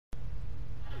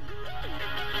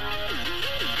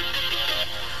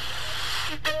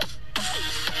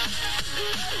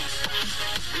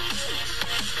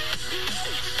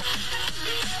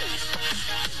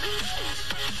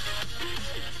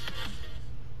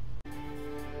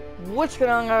What's going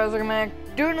on, guys? Welcome back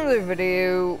to another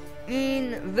video.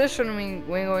 In this one,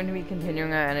 we're going to be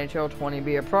continuing our NHL 20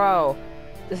 Be a Pro.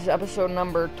 This is episode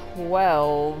number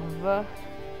 12.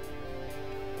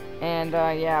 And,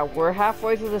 yeah, we're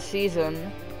halfway through the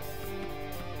season.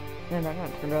 And I'm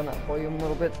gonna turn down that volume a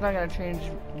little bit. It's not gonna change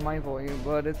my volume,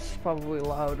 but it's probably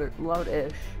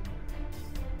loud-ish.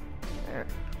 There.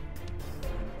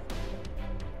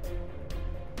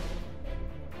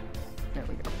 There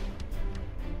we go.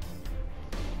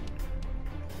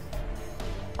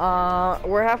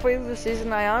 We're halfway through the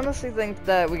season. I honestly think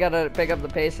that we gotta pick up the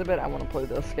pace a bit. I wanna play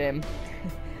this game.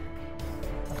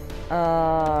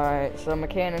 Alright, so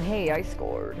McCann, hey, I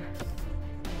scored.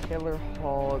 Taylor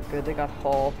Hall, good, they got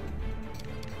Hall.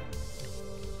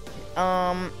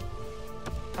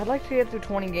 I'd like to get through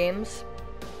 20 games.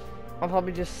 I'll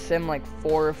probably just sim like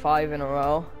 4 or 5 in a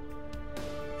row.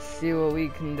 See what we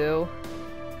can do.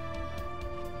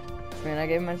 I mean, I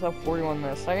gave myself 41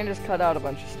 minutes. I can just cut out a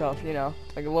bunch of stuff, you know,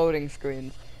 like loading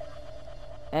screens.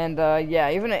 And, yeah,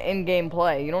 even in-game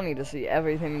play, you don't need to see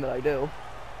everything that I do.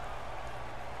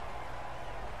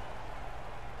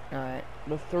 Alright,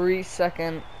 the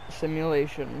 3-second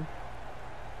simulation.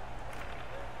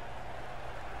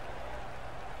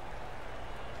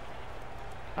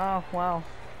 Oh, wow.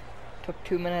 Took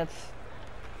 2 minutes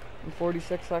and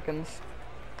 46 seconds.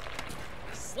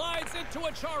 Slides into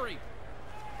Achari.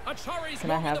 Achari's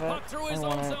Can I moving have the it? puck through his I own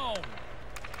want it. zone.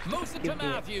 Moves it to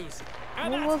Matthews.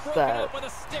 And What that's was broken that? up with a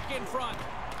stick in front.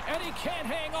 And he can't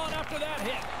hang on after that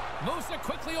hit. Moves it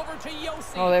quickly over to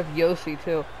Yossi. Oh, they have Yossi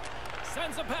too.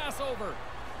 Sends a pass over.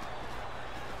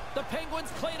 The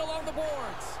Penguins played along the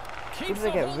boards. Who Keeps did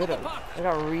they the get hold rid of of? the puck. They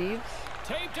got Reeves?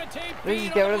 Tape to tape. They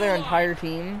just get rid of their entire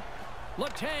team?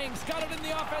 Letang's got it in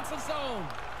the offensive zone.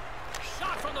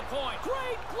 Shot from the point.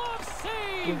 Great glove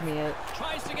save. Give me it.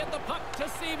 Tries to get the puck to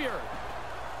Sevier.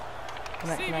 Can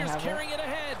I Sevier's have carrying it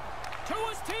ahead to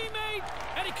his teammate,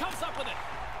 and he comes up with it.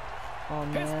 Oh,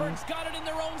 man. Pittsburgh's got it in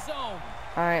their own zone.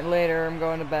 Alright, later, I'm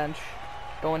going to bench.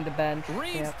 Going to bench.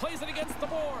 Reeves Yep. plays it against the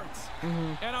boards.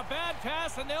 Mm-hmm. And a bad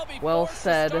pass, and they'll be Well forced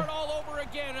said. to start all over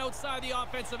again outside the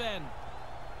offensive end.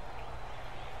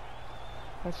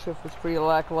 That shift was pretty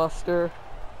lackluster.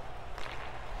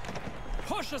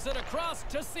 Pushes it across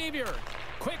to Sevier.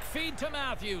 Quick feed to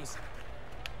Matthews.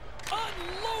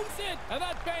 Unloads it, and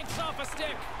that banks off a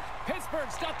stick.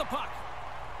 Pittsburgh's got the puck.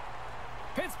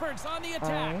 Pittsburgh's on the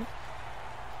attack.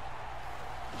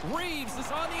 Right. Reeves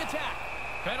is on the attack.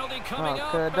 Penalty coming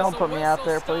up. Good. As Don't the put me out whistle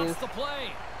there, stops please. the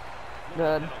play.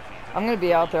 Good. I'm gonna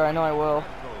be out there, I know I will.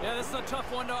 Yeah, this is a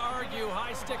tough one to argue.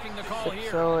 High sticking the call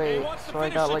here. 6:08, so I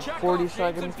got like 40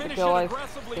 seconds to kill, I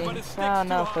think. Ah,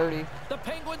 no, 30. The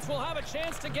Penguins will have a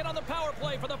chance to get on the power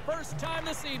play for the first time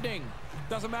this evening.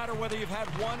 Doesn't matter whether you've had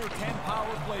 1 or 10 power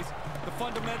plays. The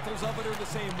fundamentals of it are the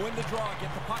same. Win the draw,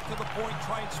 get the puck to the point,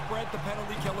 try and spread the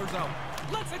penalty killers out.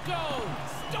 Let's it go.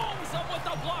 Stones him with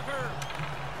the blocker.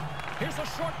 Here's a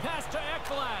short pass to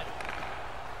Ekblad.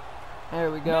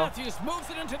 There we go. Matthews moves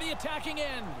it into the attacking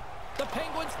end. The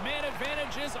Penguins' man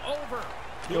advantage is over.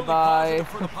 The Goodbye. only positive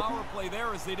for the power play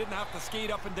there is they didn't have to skate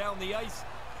up and down the ice.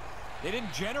 They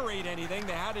didn't generate anything.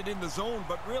 They had it in the zone,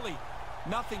 but really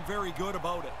nothing very good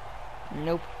about it.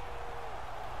 Nope.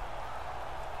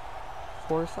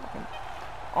 4 seconds.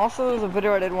 Also, there's a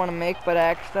video I did want to make, but I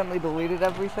accidentally deleted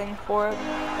everything for it.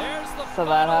 There's the So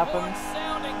that final happened. horn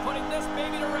sounding, putting this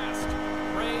baby to rest.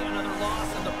 Ray, another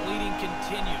loss, and the bleeding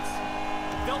continues.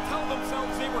 They'll tell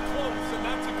themselves they were close, and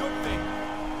that's a good thing.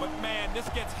 But man, this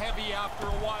gets heavy after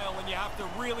a while, and you have to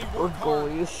really Or work hard.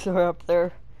 goalies are up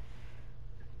there.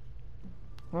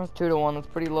 That's 2-1. That's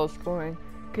pretty low scoring.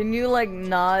 Can you like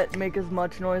not make as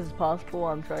much noise as possible?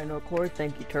 I'm trying to record.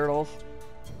 Thank you, turtles.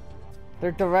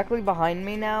 They're directly behind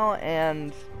me now,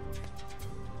 and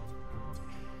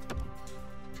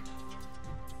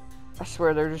I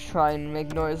swear they're just trying to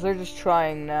make noise. They're just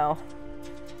trying now.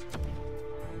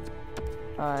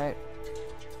 Alright.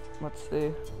 Let's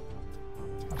see.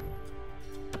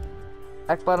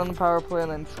 Ekblad on the power play,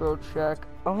 and then Trocheck.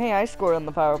 Oh, hey, I scored on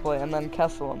the power play, and then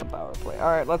Kessel on the power play.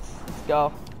 Alright, let's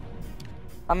go.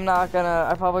 I'm not gonna.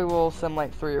 I probably will sim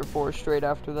like 3 or 4 straight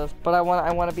after this, but I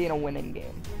want to be in a winning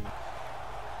game.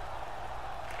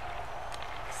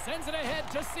 Sends it ahead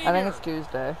to Sevier. I think it's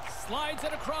Tuesday. Slides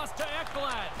it across to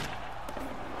Ekblad.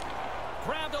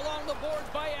 Grabbed along the boards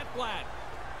by Ekblad.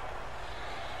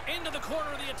 Into the corner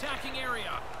of the attacking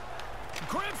area.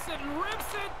 Grips it and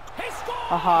rips it. He scores!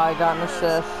 Aha, I got an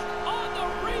assist. On the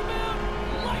rebound,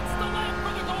 lights the lamp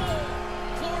for the goal.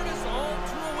 Florida's all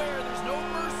too aware there's no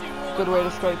mercy rule. Good way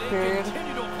to start They period.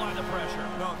 continue to apply the pressure.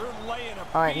 No, they're laying a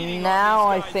Alright, beating on now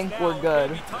these I guys think now. we're good.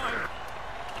 Maybe time.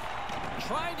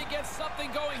 trying to get something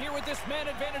going here with this man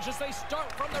advantage as they start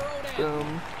from their own end.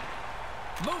 Boom.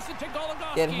 Moves it to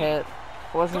Goligoski. Get hit.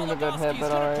 Wasn't even a good hit,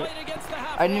 but alright.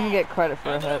 I didn't even get credit for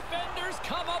a hit. Defenders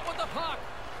come up with the puck.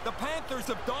 The Panthers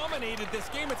have dominated this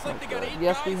game. It's like they got 8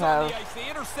 Yes, guys we on have. the ice. They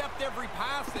intercept every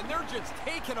pass, and they're just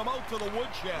taking them out to the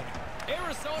woodshed.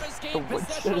 Arizona's The gained woodshed,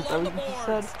 possession is that along the what you just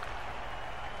boards. said?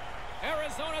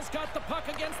 Arizona's got the puck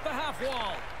against the half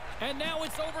wall. And now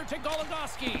it's over to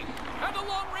Goligoski. And the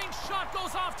long-range shot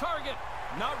goes off target.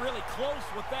 Not really close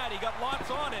with that. He got lots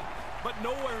on it, but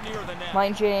nowhere near the net.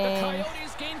 Line The change.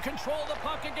 Coyotes gain control of the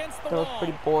puck against the That was wall.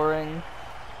 pretty boring.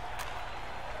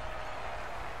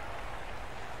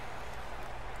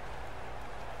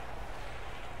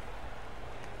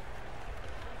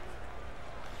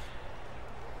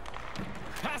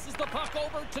 Passes the puck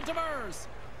over to Demers.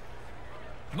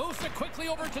 Moves it quickly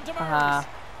over to Demers.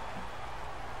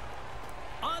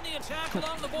 On the attack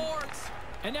along the boards.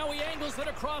 And now he angles it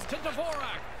across to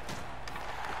Dvorak.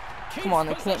 Come on,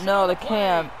 they can't. No, they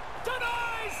can't.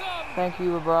 Denies him. Thank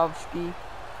you, Bobrovsky.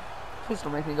 Please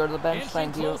don't make me go to the bench, Inching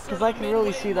thank you. closer Because to I the can really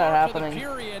midway see that mark of the happening.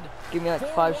 period. Give me like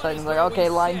 4-1 5 is seconds, like, where we okay,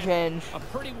 line sit. change. A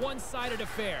pretty one-sided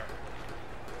affair.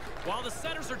 While the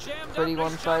centers are jammed Pretty up,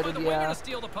 nice job by one-sided, the winger yeah. to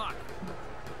steal the puck.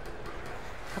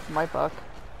 That's my puck.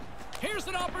 Here's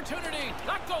an opportunity.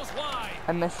 That goes wide.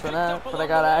 I missed the Picked net, up but I along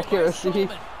got the wall by accuracy.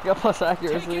 Strowman. Got plus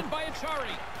accuracy. Taken by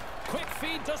Achari. Quick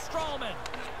feed to Strowman.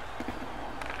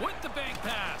 With the bank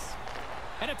pass.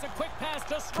 And it's a quick pass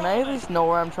to Strowman. Can I at least know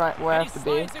where I'm trying, where I have to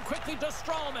be? It quickly to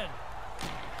Strowman.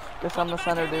 Guess I'm the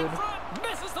center, dude.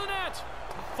 Misses the net.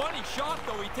 Funny shot,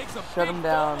 though. He takes a Shut big him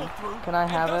down. follow-through Can I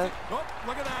and have does it? Oh,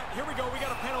 look at that. Here we go. We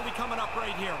got a penalty coming up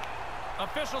right here.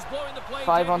 Officials blowing the play.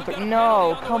 5 Jake. on We've 3. got a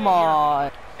No, penalty come the way here.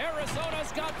 on.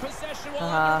 Arizona's got possession while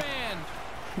under man.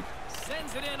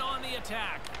 Sends it in on the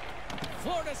attack.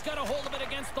 Florida's got a hold of it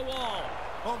against the wall.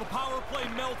 Oh, the power play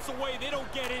melts away. They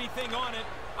don't get anything on it.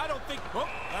 I don't think. Oh,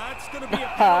 that's going to be a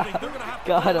penalty. They're going to have to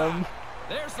Got go him. back.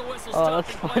 There's the whistle Oh, stop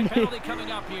that's and play funny. penalty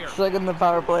coming up here. Second the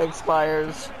power play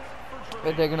expires.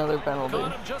 They take another penalty.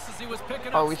 Caught him just as he was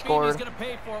picking Oh, up we speed. scored. He's going to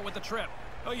pay for it with the trip.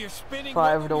 Oh, you're spinning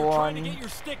 5 with to them. You're trying 1. to get your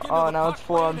stick into Oh, the now puck it's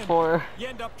 4 on lane, 4. and you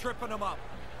end up tripping them up.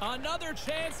 Another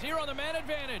chance here on the man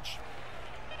advantage.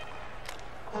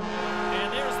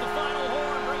 And there's the final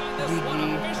horn, bringing this one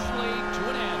GG. officially to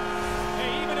an end.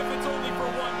 Hey, even if it's only for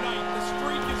one night, the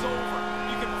streak is over.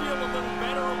 You can feel a little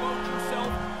better about yourself.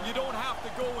 You don't have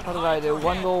to go and What did hide I do? your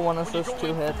 1 head goal, 1 when you assist, go 2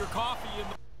 in for hits. your coffee in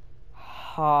the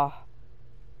Ha.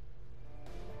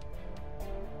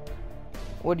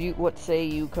 What say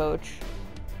you, coach?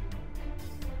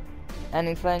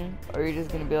 Anything? Or are you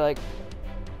just gonna be like,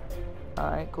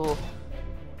 alright, cool.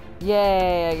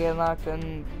 Yay, I get knocked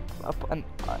in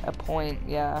a point,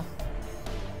 yeah.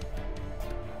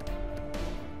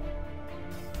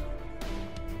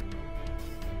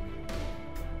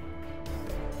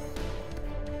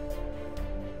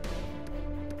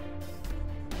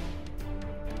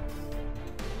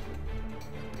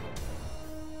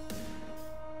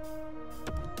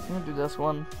 I'm gonna do this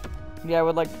one. Yeah, I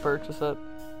would like to purchase it.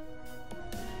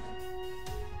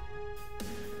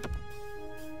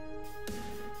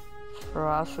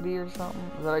 Ferocity or something?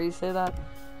 Is that how you say that?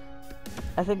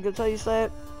 I think that's how you say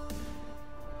it.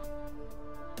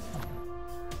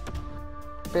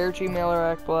 Berchi,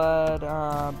 Miller,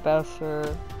 Ekblad,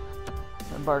 Besser,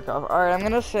 and Barkov. Alright, I'm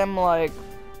gonna sim like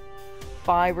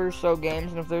 5 or so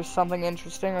games, and if there's something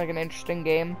interesting, like an interesting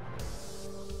game,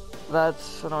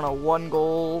 that's, I don't know, 1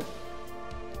 goal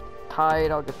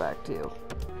tied, I'll get back to you.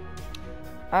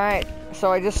 Alright,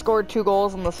 so I just scored 2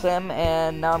 goals in the sim,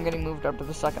 and now I'm getting moved up to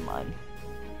the second line.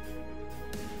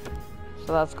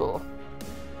 So that's cool.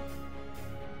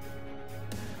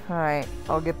 Alright,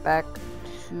 I'll get back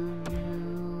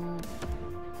to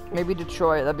maybe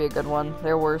Detroit, that'd be a good one.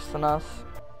 They're worse than us.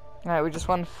 Alright, we just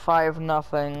won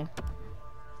 5-0.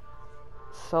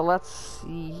 So let's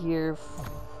see here if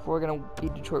we're gonna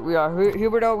beat Detroit. We are.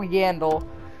 Huberto, Yandel,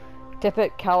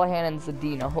 Tippett, Callahan, and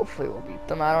Zadina. Hopefully we'll beat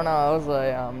them. I don't know. That was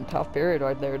a tough period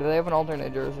right there. Do they have an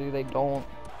alternate jersey? They don't.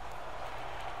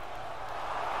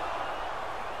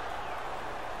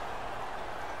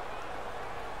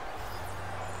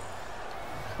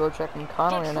 Go checking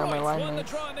Connolly and now my line won the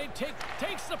mates. draw and they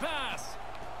takes the pass.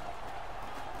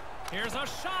 Here's a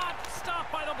shot,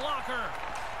 stopped by the blocker.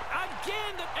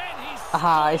 Again, and he scores.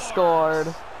 Aha, I scored.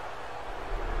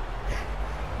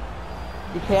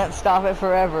 You can't stop it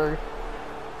forever.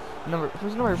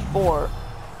 Who's number 4?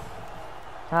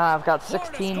 Ah, I've got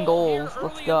 16 goals.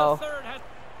 Let's go.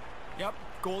 Yep,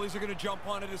 goalies are going to jump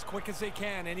on it as quick as they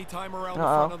can anytime around the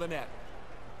Uh-oh. front of the net.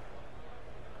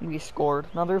 We scored.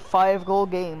 Another 5-goal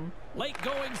game. Late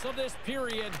goings of this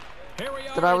period. Here we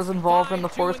are. That I was involved in the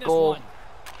 4th goal, one.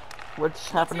 which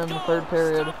happened in the 3rd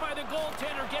period. Stopped by the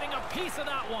goaltender, getting a piece of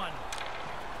that one.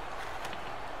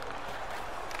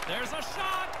 There's a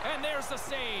shot, and there's the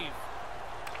save.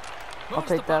 I'll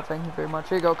take that, thank you very much.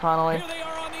 Here you go, Connolly. Here they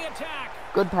are on the attack.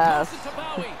 Good pass. Moves it to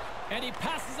Bowie, and he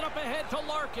passes it up ahead to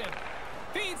Larkin.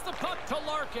 Feeds the puck to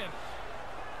Larkin.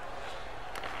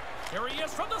 Here he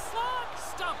is from the slot.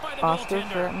 Stopped by the Oscar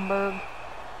goaltender. Schertenberg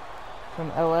from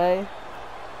LA.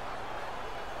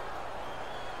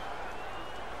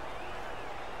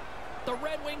 The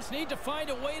Red Wings need to find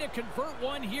a way to convert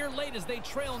one here late as they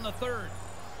trail in the 3rd.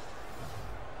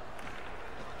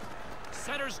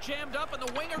 Center's jammed up and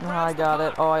the winger grabs I got the it.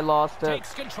 puck. Oh, I lost it.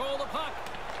 Takes control of the puck.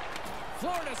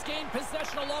 Florida's gained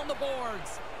possession along the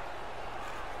boards.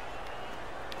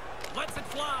 Lets it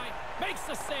fly. Makes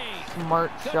the save.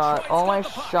 Smart shot. All my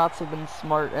shots have been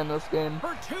smart in this game.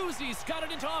 Bertuzzi's got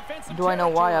it into offensive Do I know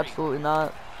why? territory. Absolutely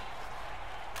not.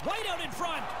 Right out in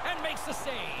front and makes the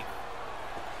save.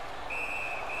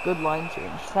 Good line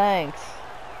change. Thanks.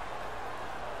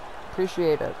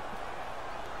 Appreciate it.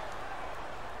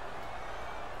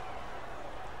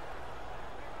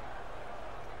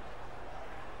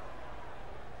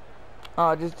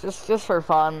 Oh, just for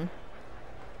fun.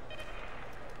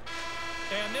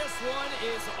 And this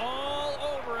one is all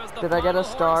over as the Did I get a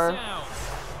star?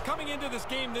 Coming into this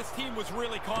game, this team was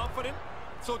really confident.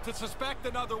 So to suspect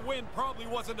another win probably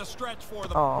wasn't a stretch for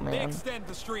them. Oh, man. They extend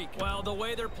the streak. Well, the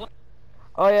way they're playing.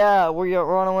 Oh yeah,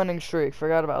 we're on a winning streak.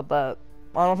 Forgot about that.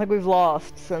 I don't think we've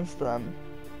lost since then.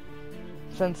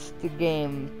 Since the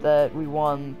game that we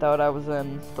won, that I was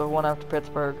in, the one after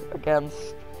Pittsburgh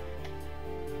against.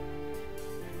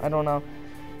 I don't know.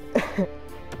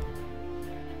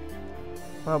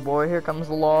 Oh boy, here comes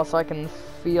the loss. I can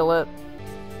feel it.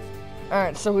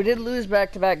 Alright, so we did lose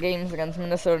back-to-back games against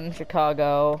Minnesota and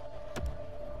Chicago.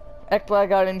 Ekblad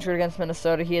got injured against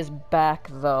Minnesota. He is back,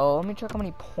 though. Let me check how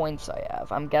many points I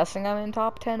have. I'm guessing I'm in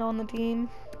top 10 on the team.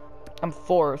 I'm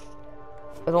 4th.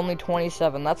 With only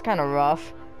 27. That's kind of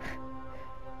rough.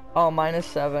 Oh,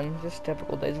 -7. Just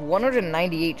typical days.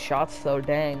 198 shots, though.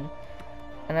 Dang.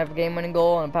 And I have a game-winning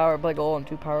goal, and a power play goal, and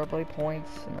 2 power play points,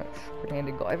 and a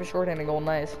short-handed goal. I have a short-handed goal.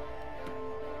 Nice.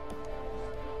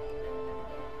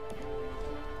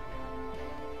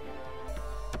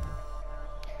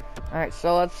 Alright,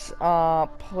 so let's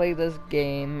play this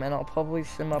game, and I'll probably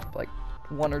sim up like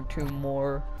 1 or 2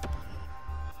 more.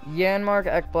 Janmark,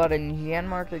 Ekblad, and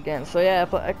Janmark again. So yeah,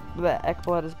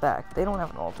 Ekblad is back. They don't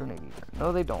have an alternate either.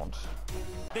 No, they don't.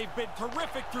 They've been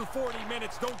terrific through 40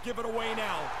 minutes. Don't give it away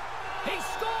now. He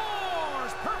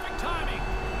scores! Perfect timing.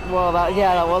 Well, that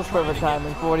was perfect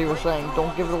timing for what he was saying.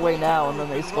 Don't give it away now, and then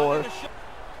they score.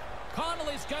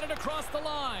 Connolly's got it across the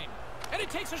line, and he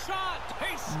takes a shot.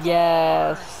 He scores!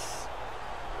 Yes.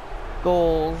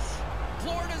 Goals.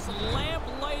 Florida's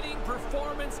lamp-lighting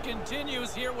performance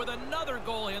continues here with another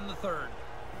goal in the 3rd.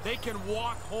 They can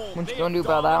walk home. What you gonna do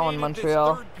about that one,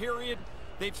 Montreal? This 3rd period,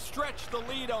 they've stretched the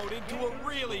lead out into a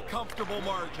really comfortable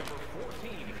margin.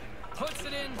 Puts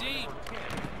it in deep.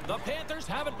 The Panthers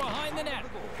have it behind the net,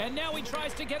 and now he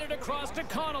tries to get it across to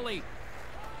Connolly.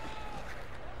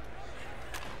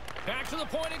 Back to the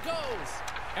point it goes,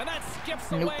 and that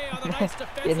skips away on the nice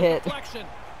defensive deflection.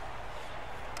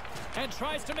 And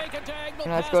tries to make a diagonal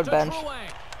pass to Drouin.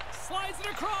 Slides it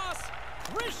across.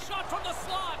 Wrist shot from the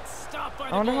slot. Stopped by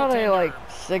the I wonder how they like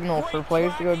signal for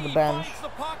players to go to the bench. He finds the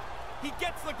puck. He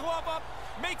gets the glove up,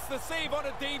 makes the save on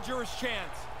a dangerous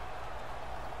chance.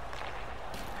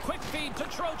 Quick feed to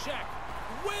Trocheck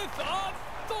with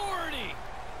authority.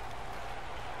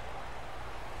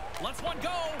 Lets one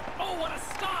go. Oh, what a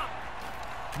stop.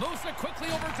 Moves it quickly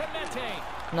over to Mete.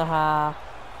 Nah.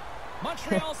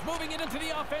 Montreal's moving it into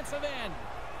the offensive end.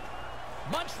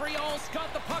 Montreal's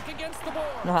got the puck against the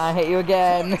board. Nah, I hate you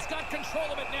again. Got control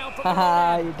of it now from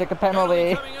Haha, you took a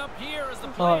penalty. coming up here as the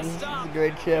Oh, play this is a stopped.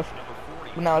 great shift.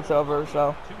 But now it's over,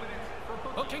 so.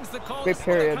 Booking's the call. Great It's what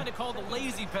they period. kind of call the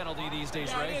lazy penalty these days,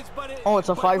 Yeah, right? it is, but Oh, it's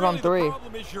a 5-on-3. Really the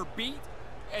problem is you're beat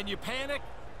and you panic.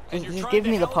 And you're Just trying give to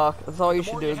me the help. puck. That's all you The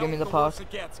should more do. Give me help, the puck. worse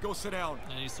it gets. Go sit down.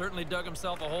 And he certainly dug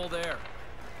himself a hole there.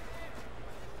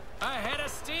 Ahead of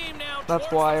steam now. That's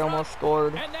towards why I the front. almost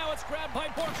scored. And now it's grabbed by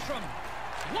Borgstrom.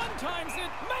 One times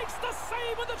it, makes the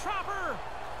save with the trapper.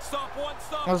 Stop one,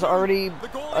 stop That was two. already The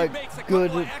goalie a makes a good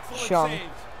couple of excellent chunk.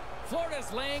 saves.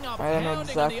 Florida's laying up I don't know pounding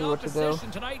exactly on the what to do.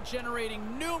 opposition tonight,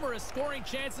 generating numerous scoring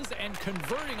chances and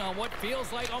converting on what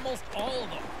feels like almost all of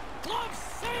them.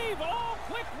 Glove save, all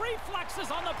quick reflexes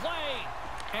on the play,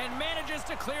 and manages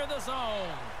to clear the zone.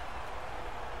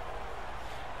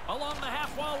 Along the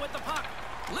half wall with the puck.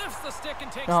 Lifts the stick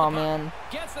and takes Oh the puck. man.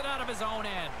 Gets it out of his own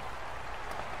end.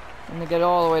 I'm gonna get it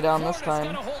all the way down this Florida's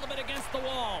time. got a hold of it against the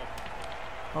wall.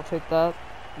 I'll take that.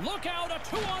 Look out, a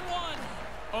 2-on-1.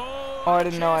 Oh, I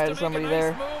didn't know I had somebody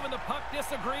there. Move, and the puck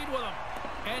disagreed with him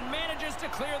and manages to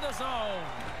clear the zone.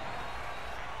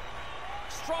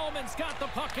 Stralman's got the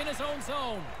puck in his own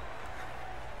zone.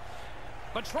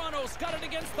 But Toronto's got it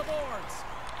against the boards.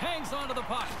 Hangs onto the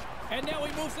puck. And now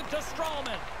he moves it to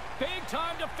Stralman. Big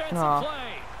time defensive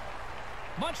play.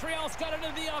 Montreal's got it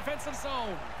into the offensive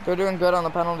zone. They're doing good on the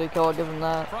penalty kill, I'll give them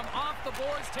that. From off the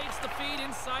boards, takes the feed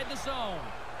inside the zone.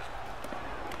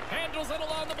 Handles it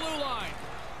along the blue line.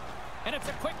 And it's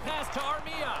a quick pass to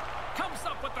Armia. Comes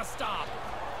up with the stop.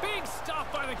 Big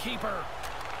stop by the keeper.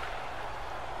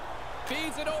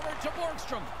 Feeds it over to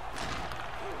Borgstrom.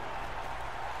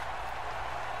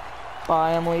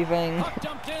 Bye, I'm leaving. Puck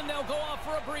dumped in, they'll go off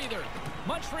for a breather.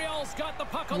 Montreal's got the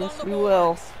puck along Yes, the we boards.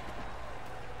 will.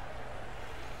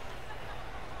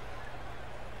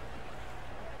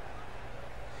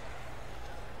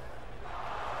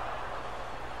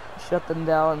 Shut them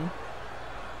down.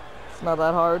 It's not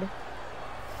that hard.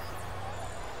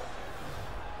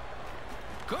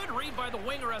 Good read by the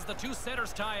winger as the two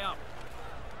centers tie up.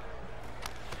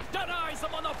 Denies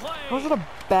him on the play. Was it a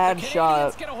bad the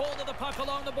shot? Canadians get a hold of the puck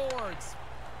along the boards.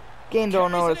 Game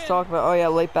don't know what it's talking about. Oh yeah,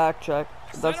 late back check.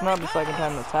 That's not the second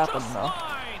time that's happened though.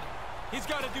 He's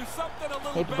got to do something a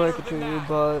little Hate to better break it to than you, that.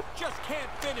 but Just can't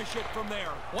finish it from there.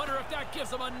 Wonder if that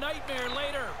gives him a nightmare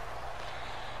later.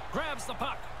 Grabs the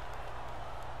puck.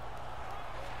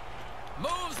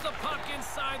 Moves the puck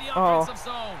inside the offensive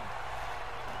zone.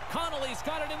 Connolly's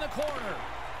got it in the corner.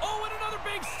 Oh, and another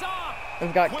big stop.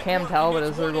 they've got Quick Cam work, Talbot he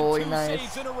as gets their 1 and goalie. 2 Nice.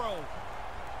 saves in a row.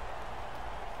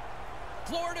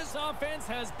 Florida's offense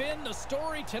has been the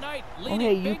story tonight, hey,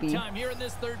 leading big Yuppie. time here in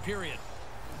this third period.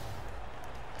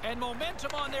 And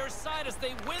momentum on their side as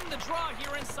they win the draw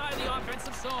here inside the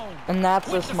offensive zone. And that's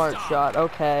a With the smart stop. shot.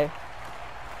 Okay.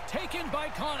 Taken by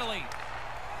Connolly.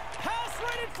 Pass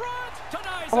right in front.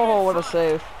 Denies it Oh, in what a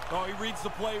front. save. Oh, he reads the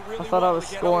play really I thought well I was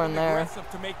to get scoring out there. aggressive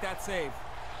to make that save.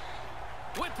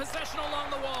 With possession along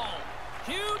the wall.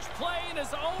 Huge play in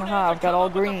his own end Haha, to I've got come all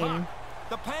up with the green. puck.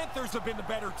 The Panthers have been the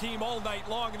better team all night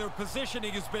long, and their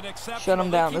positioning has been exceptional. Shut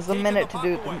them They down. keep There's a taking minute the to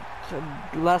do puck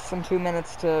away. less than 2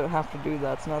 minutes to have to do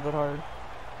that. It's not that hard.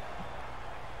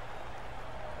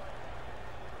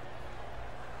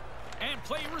 And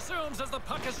play resumes as the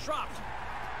puck is dropped.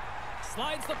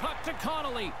 Slides the puck to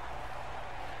Connolly.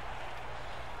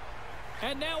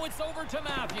 And now it's over to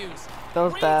Matthews. That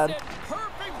was Reads bad. it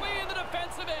perfectly in the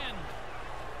defensive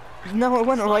end. No, it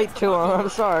went right Slides the to him. puck I'm over.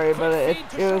 sorry, but Quick it feed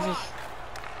to was Sherrod. just...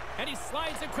 And he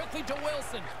slides it quickly to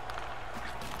Wilson.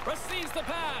 Receives the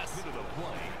pass.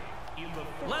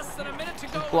 Less than a minute to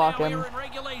go block now him. here in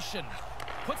regulation.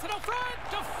 Puts it up front.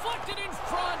 Deflected in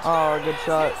front. Oh, There good it is.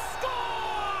 shot. He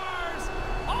scores!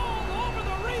 All over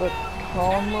the But rebound.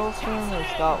 Colin And he Wilson tucks or it in.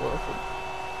 Scott Wilson?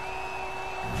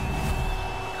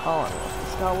 Colin Wilson.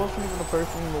 Scott Wilson even a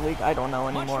person in the league? I don't know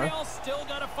anymore. Montreal still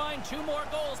got to find 2 more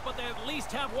goals, but they at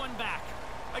least have 1 back.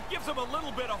 That gives them a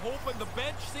little bit of hope, and the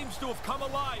bench seems to have come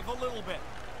alive a little bit.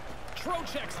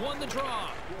 Trocheck's won the draw.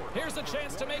 Here's a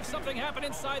chance to make something happen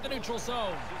inside the neutral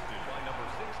zone.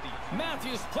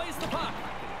 Matthews plays the puck.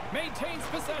 Maintains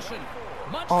possession.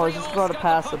 Oh, he's just about to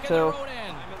pass it too.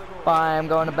 Bye, I'm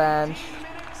going to bench.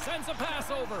 Sends a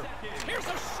pass over. Here's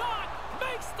a shot.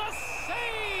 Makes the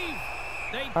save.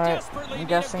 They Alright, desperately I'm need a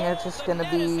guessing goal. it's just The gonna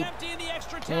net is be, empty in the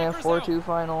extra yeah, tackers 4-2 out.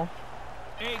 final.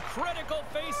 A critical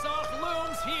face-off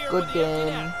looms here Good with the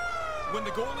empty game. net. When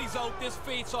the goalie's out, this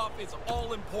face-off is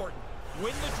all important.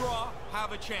 Win the draw,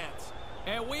 have a chance.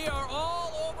 And we are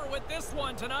all over with this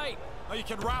one tonight. Now you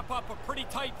can wrap up a pretty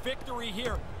tight victory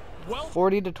here. Well,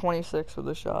 40-26 with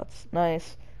the shots.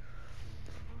 Nice.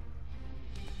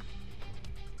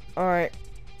 Alright.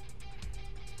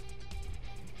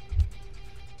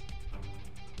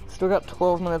 Still got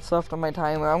 12 minutes left on my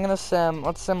timer. I'm gonna sim,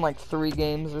 let's sim like 3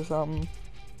 games or something.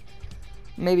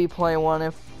 Maybe play one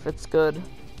if it's good.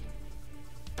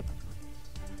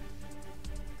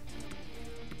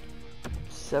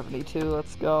 .72,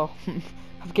 let's go.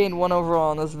 I've gained 1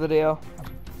 overall in this video.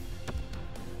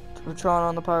 Toronto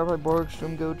on the power play,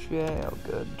 Borgstrom, Gauthier, oh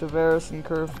good. Tavares and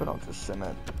Curve, but I'll just sim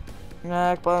it.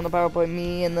 Akbal on the power play,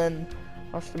 me, and then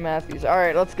Austin Matthews.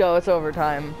 Alright, let's go, it's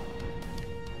overtime.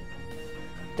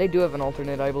 They do have an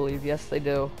alternate, I believe. Yes, they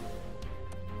do.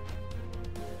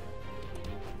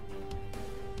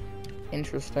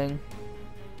 Interesting.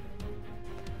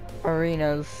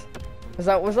 Arenas. Was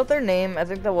that their name? I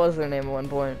think that was their name at one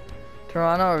point.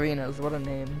 Toronto Arenas, what a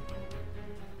name.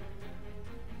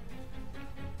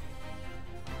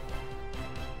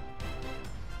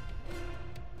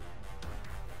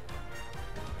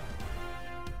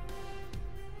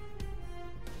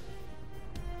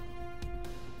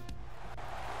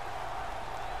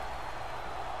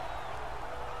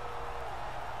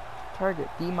 target.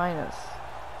 B minus.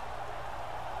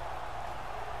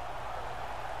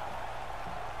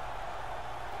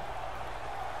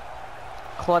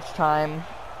 Clutch time.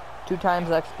 2 times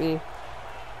XP.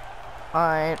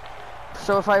 Alright.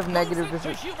 So if I have negative, does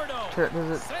it? Sends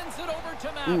it over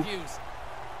to Matthews.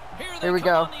 Here we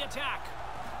go. The attack.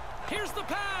 Here's the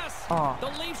pass. Oh. The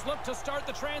Leafs look to start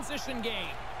the transition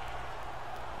game.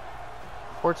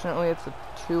 Fortunately, it's a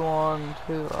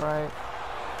 2-on-2. Alright.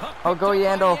 Oh, go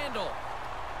Yandel.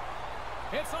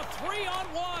 It's a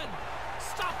 3-on-1.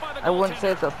 Stopped by the goaltender. I wouldn't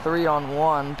say it's a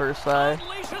 3-on-1 per se.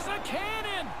 Unleashes a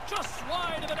cannon. Just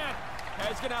wide of the net.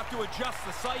 He's going to have to adjust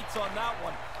the sights on that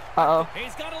one. Uh-oh.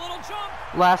 He's got a little jump.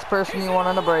 Last person you want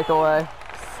on a breakaway.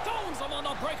 Stones him on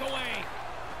the breakaway.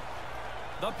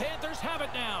 The Panthers have it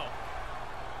now.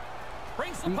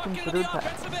 Brings the puck into the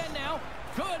offensive end now.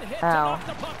 Good hit to knock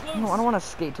the puck loose. No, I don't want to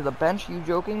skate to the bench. You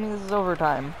joking me? This is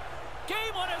overtime.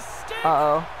 Game on his stick.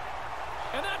 Uh-oh.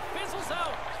 And that fizzles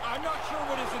out. I'm not sure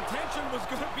what his intention was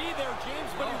going to be there,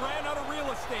 James, but he ran out of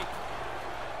real estate.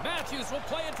 Matthews will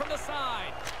play it from the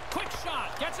side. Quick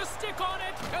shot. Gets a stick on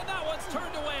it. And that one's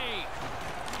turned away.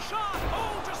 Shot.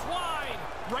 Oh, just wide.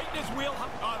 Right in his wheel.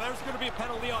 Oh, there's going to be a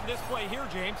penalty on this play here,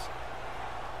 James.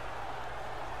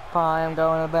 Fine, I'm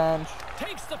going to the bench.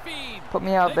 Takes the feed. Put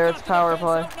me out there. It's power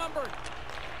play.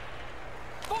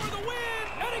 For the win.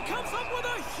 And he comes up with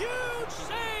a huge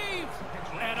save.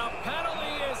 And a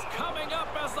penalty is coming up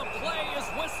as the play is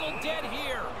whistled dead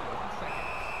here.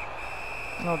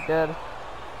 Oh, good.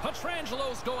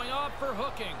 Petrangelo's going off for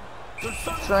hooking.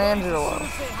 Petrangelo. As soon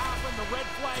as they happen, the red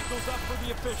flag goes up for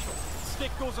the official.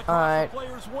 Stick goes across the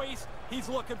player's waist. He's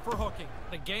looking for hooking.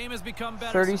 The game has become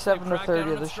better. 37 to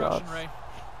 30 of the shots.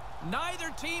 Neither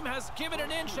team has given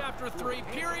an inch after 3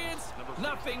 periods.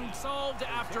 Nothing solved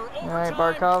after overtime. All right,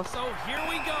 Barkov. So here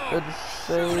we go. Good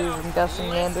save. I'm guessing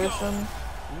Anderson.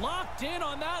 Locked in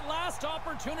on that last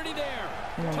opportunity there.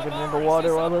 I'm gonna get into the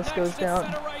water while this goes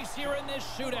down. Here in this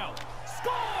shootout.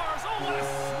 Scores! Oh, what a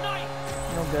snipe!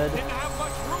 No good. Didn't have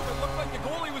much room. It looked like the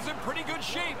goalie was in pretty good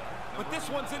shape. But this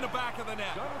one's in the back of the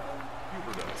net.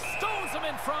 Stones him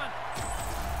in front.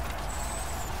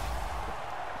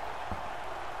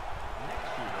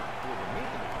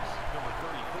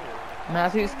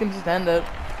 Matthews can just end it.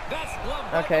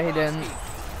 Okay, he didn't.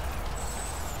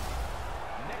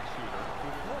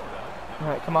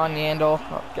 Alright, come on, Yandel.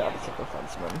 Oh, God, it's a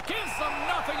defenseman. Gives them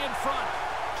nothing in front.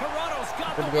 Toronto's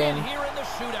got Good the game. win here in the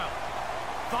shootout.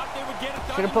 Thought they would get it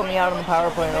done. Should have put me out on the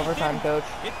power play in overtime, coach.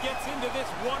 It gets into this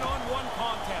one-on-one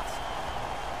contest.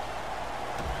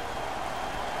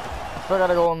 I still got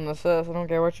a goal in the assist. I don't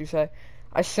care what you say.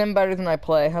 I sim better than I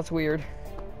play. That's weird.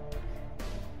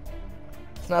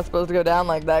 It's not supposed to go down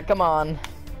like that. Come on.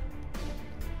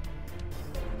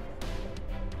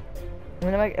 I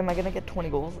mean, am I gonna get 20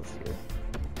 goals this year?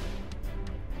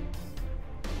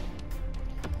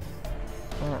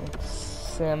 Alright,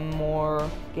 sim more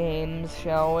games,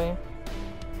 shall we?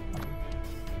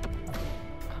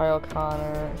 Kyle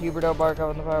Connor, Huberto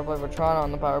Barkov on the power play, Vetrano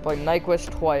on the power play,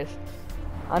 Nyquist twice.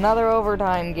 Another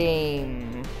overtime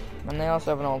game. And they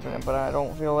also have an alternate, but I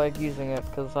don't feel like using it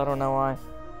because I don't know why.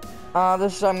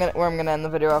 This is where I'm gonna end the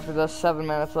video after this. 7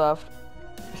 minutes left.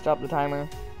 Stop the timer.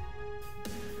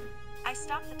 I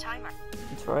stopped the timer.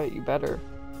 That's right, you better.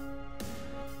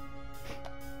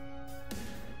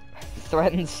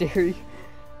 Threaten Siri.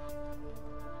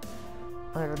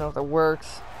 I don't even know if that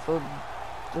works. So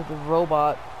the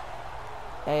robot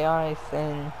AI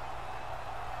thing.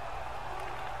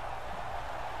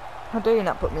 How dare you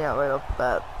not put me out right off the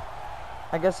bat?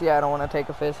 I guess, yeah, I don't want to take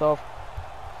a face off.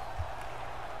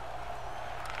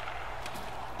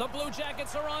 The Blue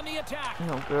Jackets are on the attack.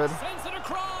 No good. Sends it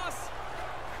across.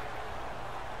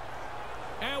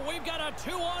 And we've got a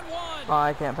 2-on-1. Oh,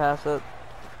 I can't pass it.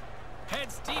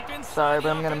 Heads deep inside. Sorry, but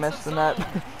I'm gonna miss the net.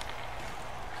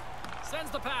 Sends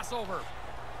the pass over.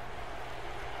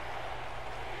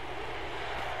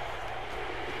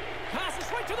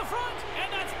 Passes right to the front,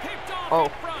 and that's picked off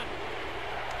in front.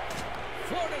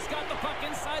 Florida's got the puck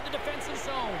inside the defensive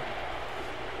zone.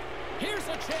 Here's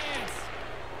a chance.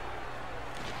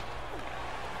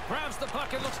 Grabs the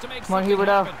puck and looks to make something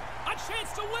happen. A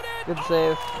chance to win it. Good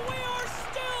save. Oh, we are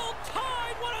still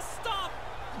tied. What a stop.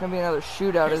 It's gonna be another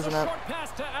shootout, Here's isn't a it? short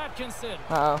pass to Atkinson.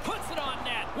 Uh-oh. Puts it on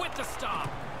net with the stop.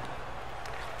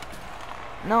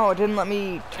 No, it didn't let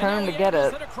me turn to get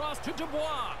it. Across to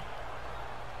Dubois.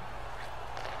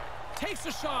 Takes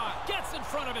a shot. Gets in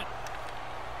front of it.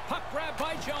 Puck grabbed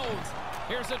by Jones.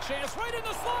 Here's a chance right in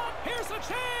the slot. Here's a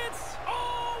chance.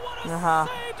 Oh, what a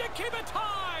save to keep it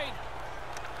tied.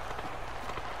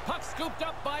 Puck scooped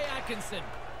up by Atkinson.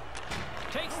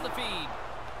 Takes the feed.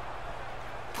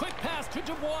 Quick pass to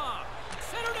Dubois.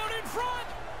 Centered out in front.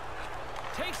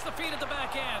 Takes the feed at the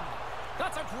back end.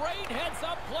 That's a great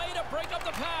heads-up play to break up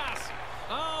the pass.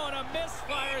 Oh, and a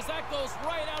misfire as that goes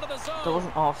right out of the zone. That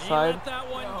wasn't offside. He let that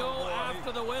one go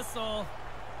after the whistle.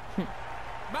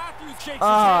 Matthews shakes his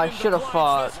I head should have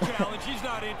fought. this challenge. He's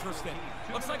not interested.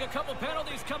 Looks like a couple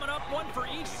penalties coming up, one for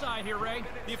each side here, Ray.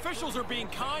 The officials are being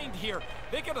kind here.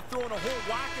 They could have thrown a whole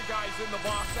whack of guys in the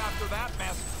box after that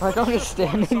mess. Like, I'm just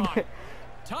standing there.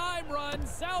 Time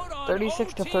runs out on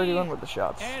 36 to OT, 31 with the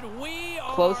shots. and we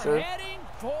are Closer. heading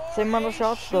for Same amount of a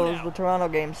shots though as shootout. the Toronto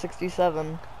game,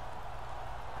 67.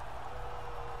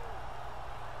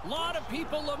 A lot of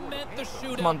people lament the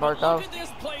shootout. Come on, but Barkov. look at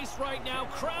this place right now.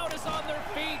 Crowd is on their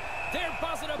feet. They're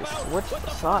buzzing about switched with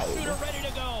the side. first shooter ready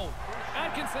to go.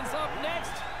 Atkinson's up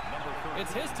next.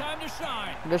 It's his time to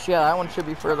shine. I guess, yeah, that one should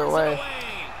be further Throws it away.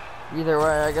 Either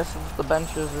way, I guess it's the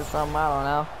benches or something, I don't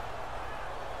know.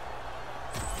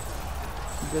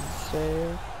 Good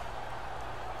save.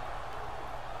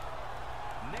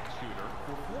 Next shooter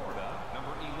for Florida,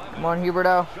 number 11. Come on,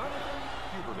 Huberto.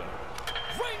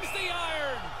 Rings the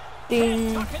iron.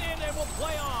 Ding. Tuck it in and we'll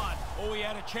play on. Oh, he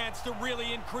had a chance to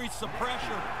really increase the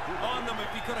pressure on them if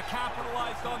he could have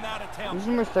capitalized on that attempt. Who's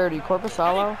number 30?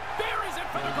 Corpusalo? Buries it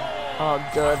for the goal. Oh,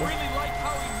 good. I really like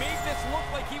how he made this look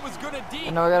like he was going to deep.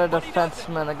 And now we got a but he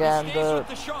doesn't. defenseman He again stays to with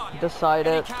the shot, decide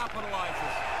and it. he capitalizes.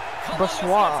 Columbus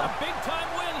Brossois. gets a big-time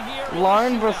win here in the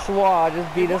Lauren shootout. Brossois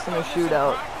just beat us in a Worked on this in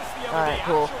shootout. practice the other Alright, day.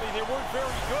 cool. Actually, they weren't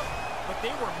very good, but they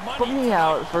were money Put me tonight.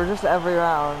 out for just every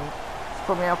round. Just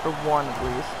put me out for one at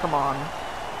least. Come on.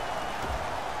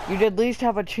 You'd at least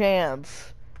have a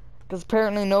chance. Because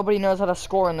apparently nobody knows how to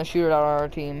score in the shootout on our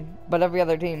team. But every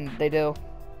other team, they do.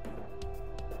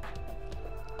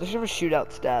 They should have a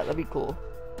shootout stat. That'd be cool.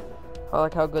 I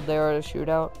like how good they are at a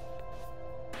shootout.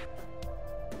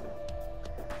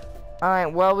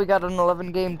 Alright, well, we got an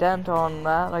 11 game dent on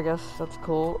that. I guess that's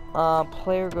cool.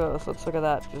 Player growth. Let's look at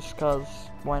that just because.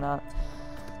 Why not?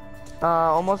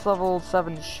 Almost level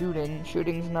 7 shooting.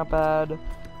 Shooting's not bad.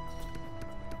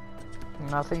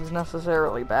 Nothing's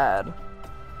necessarily bad.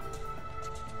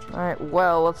 Alright,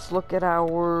 well, let's look at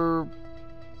our...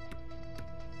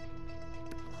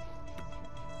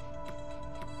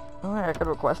 Alright, I could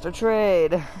request a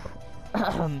trade.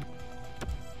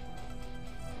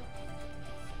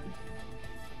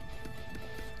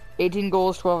 18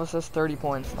 goals, 12 assists, 30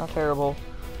 points. Not terrible.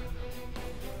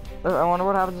 I wonder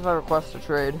what happens if I request a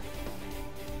trade.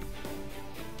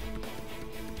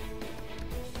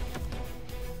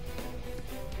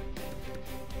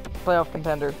 Playoff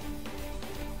contender.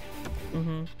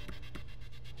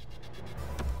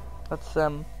 That's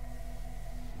them.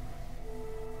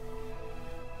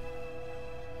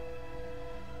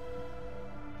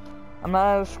 I'm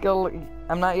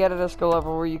not yet at a skill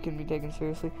level where you can be taken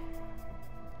seriously.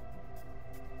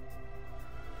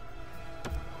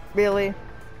 Really?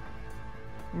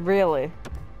 Really?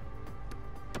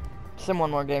 Sim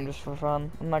one more game just for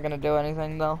fun. I'm not gonna do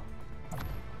anything though.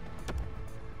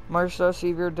 Marceau,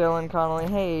 Sevier, Dylan, Connolly.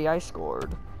 Hey, I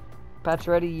scored.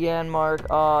 Pacioretty, Yan, Mark.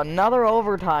 Another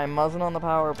overtime. Muzzin on the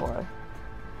power play.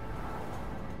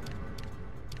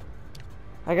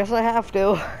 I guess I have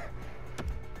to.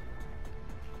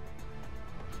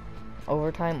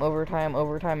 Overtime, overtime,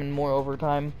 overtime, and more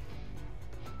overtime.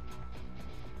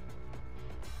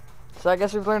 So I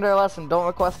guess we've learned our lesson. Don't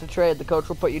request a trade. The coach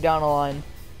will put you down a line.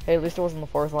 Hey, at least it wasn't the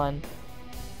fourth line.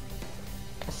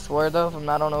 I swear though, if I'm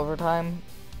not on overtime,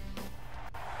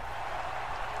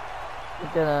 I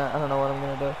don't know what I'm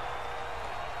gonna do.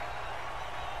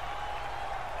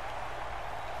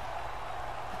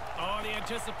 Oh, the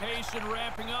anticipation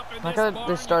ramping up in Like this how barn.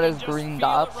 they start You as can just green feel it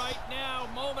dots. right now.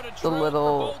 Moment of The truth for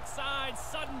little both sides.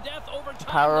 Sudden death overtime.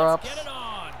 power-ups. Let's get it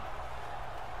on.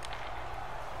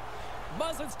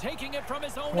 Muzzin's taking it from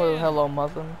his own Well, end. hello,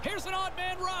 Muzzin. Here's an odd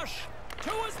man rush to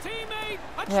his teammate.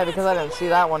 Yeah, because I didn't see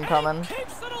that one coming. And he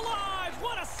keeps it alive.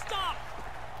 What a stop!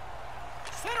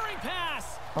 Centering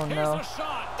pass. Oh, Here's no. a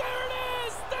shot. There it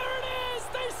is. There it is.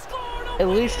 They scored. At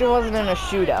least it wasn't in a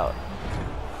shootout.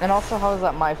 And also, how is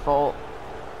that my fault?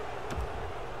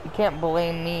 You can't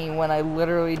blame me when I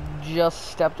literally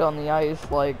just stepped on the ice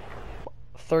like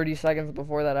 30 seconds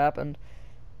before that happened.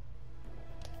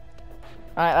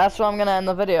 Alright, that's where I'm gonna end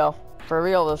the video. For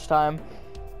real this time.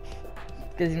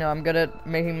 Because, you know, I'm good at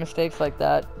making mistakes like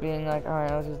that. Being like,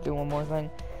 alright, let's just do one more thing.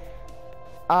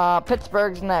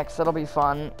 Pittsburgh's next. That'll be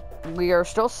fun. We are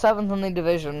still 7th in the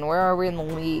division. Where are we in the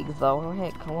league, though? Oh,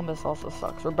 hey, Columbus also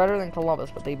sucks. We're better than Columbus,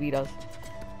 but they beat us.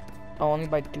 Oh, only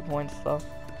by 2 points, though.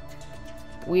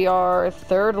 We are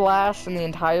 3rd last in the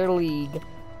entire league.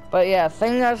 But yeah,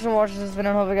 thank you guys for watching this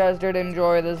video. I hope you guys did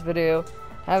enjoy this video.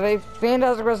 Have a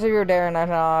fantastic rest of your day, and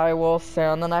I will see you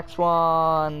on the next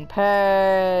one.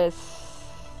 Peace.